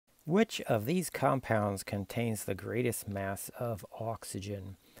Which of these compounds contains the greatest mass of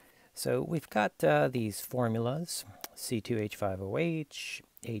oxygen? So we've got these formulas, C2H5OH,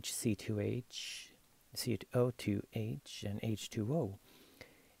 HC2H, CO2H, and H2O.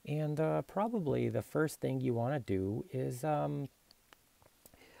 And probably the first thing you want to do is,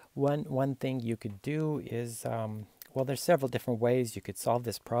 one thing you could do is, well, there's several different ways you could solve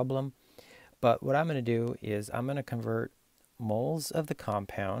this problem. But what I'm going to do is I'm going to convert moles of the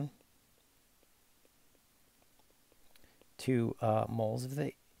compound to moles of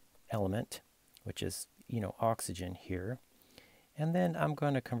the element, which is, oxygen here. And then I'm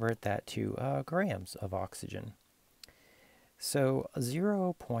going to convert that to grams of oxygen. So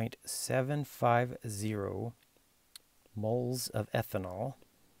 0.750 moles of ethanol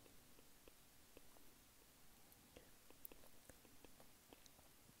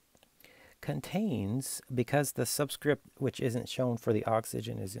contains, because the subscript which isn't shown for the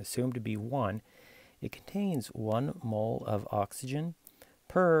oxygen is assumed to be 1, it contains 1 mole of oxygen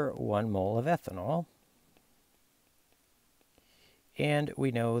per 1 mole of ethanol. And we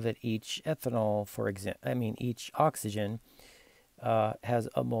know that each ethanol, each oxygen has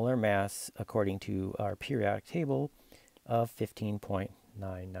a molar mass, according to our periodic table, of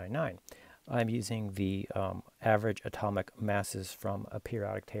 15.999. I'm using the average atomic masses from a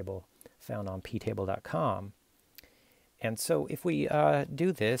periodic table found on ptable.com. And so if we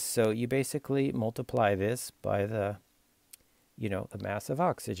do this, so you basically multiply this by the mass of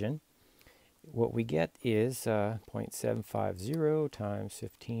oxygen. What we get is 0.750 times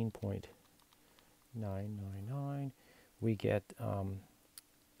 15.999. We get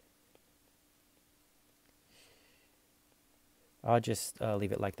I'll just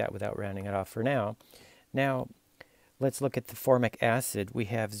leave it like that without rounding it off for now. Now, let's look at the formic acid. We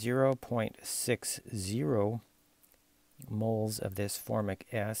have 0.60 moles of this formic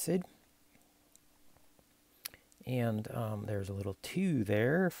acid. And there's a little 2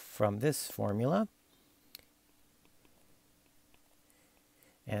 there from this formula.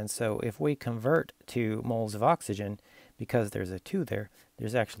 And so if we convert to moles of oxygen, because there's a 2 there,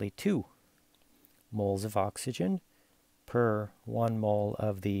 there's actually 2 moles of oxygen per 1 mole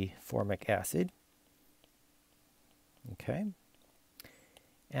of the formic acid. Okay.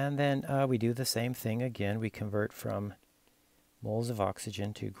 And then we do the same thing again. We convert from moles of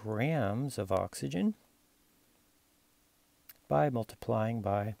oxygen to grams of oxygen by multiplying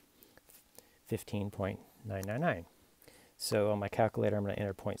by 15.999. So on my calculator, I'm going to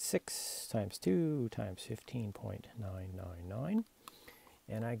enter 0.6 times 2 times 15.999,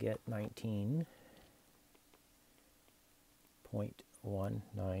 and I get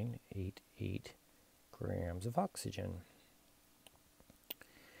 19.1988 grams of oxygen.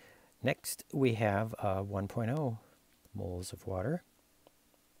 Next, we have 1.0 moles of water.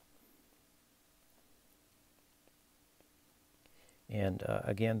 And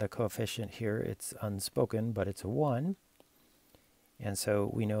again, the coefficient here, it's unspoken, but it's a 1. And so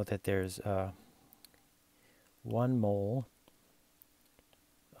we know that there's 1 mole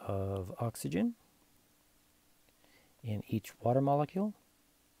of oxygen in each water molecule.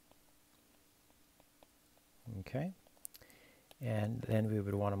 Okay. And then we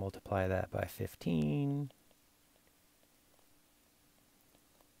would want to multiply that by 15.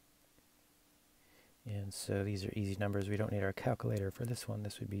 And so these are easy numbers. We don't need our calculator for this one.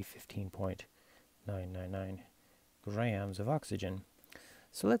 This would be 15.999 grams of oxygen.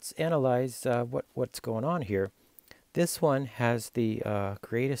 So let's analyze what's going on here. This one has the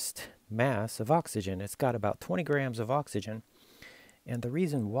greatest mass of oxygen. It's got about 20 grams of oxygen. And the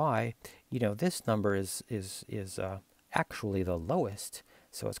reason why, this number is actually the lowest,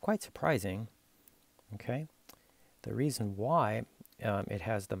 so it's quite surprising. Okay, the reason why it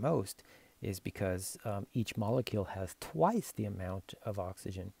has the most is because each molecule has twice the amount of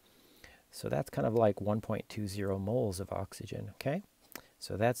oxygen. So that's kind of like 1.20 moles of oxygen. Okay,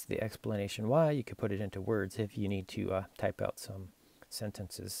 so that's the explanation why. You could put it into words if you need to type out some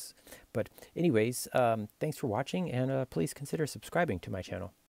sentences. But anyways, thanks for watching, and please consider subscribing to my channel.